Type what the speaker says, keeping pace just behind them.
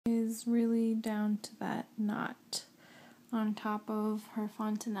was really down to that knot on top of her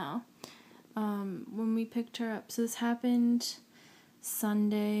fontanelle. When we picked her up, so this happened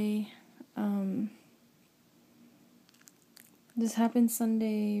Sunday. This happened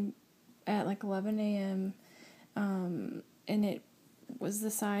Sunday at like 11 a.m. And it was the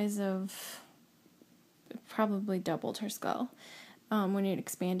size of, probably doubled her skull. When it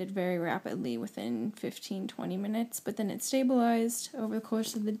expanded very rapidly within 15-20 minutes, but then it stabilized over the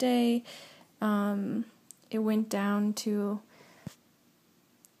course of the day. It went down to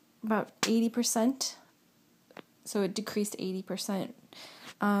about 80%, so it decreased 80%.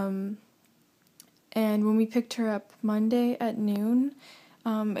 And when we picked her up Monday at noon,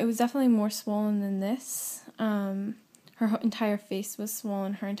 it was definitely more swollen than this. Her entire face was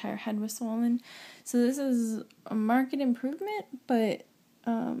swollen, her entire head was swollen. So this is a marked improvement, but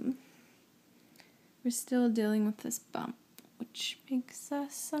we're still dealing with this bump, which makes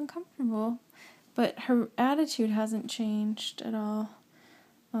us uncomfortable. But her attitude hasn't changed at all,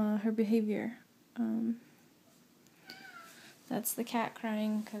 her behavior. That's the cat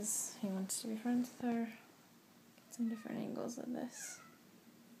crying because he wants to be friends with her. Get some different angles of this.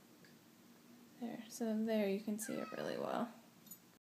 There, so there you can see it really well.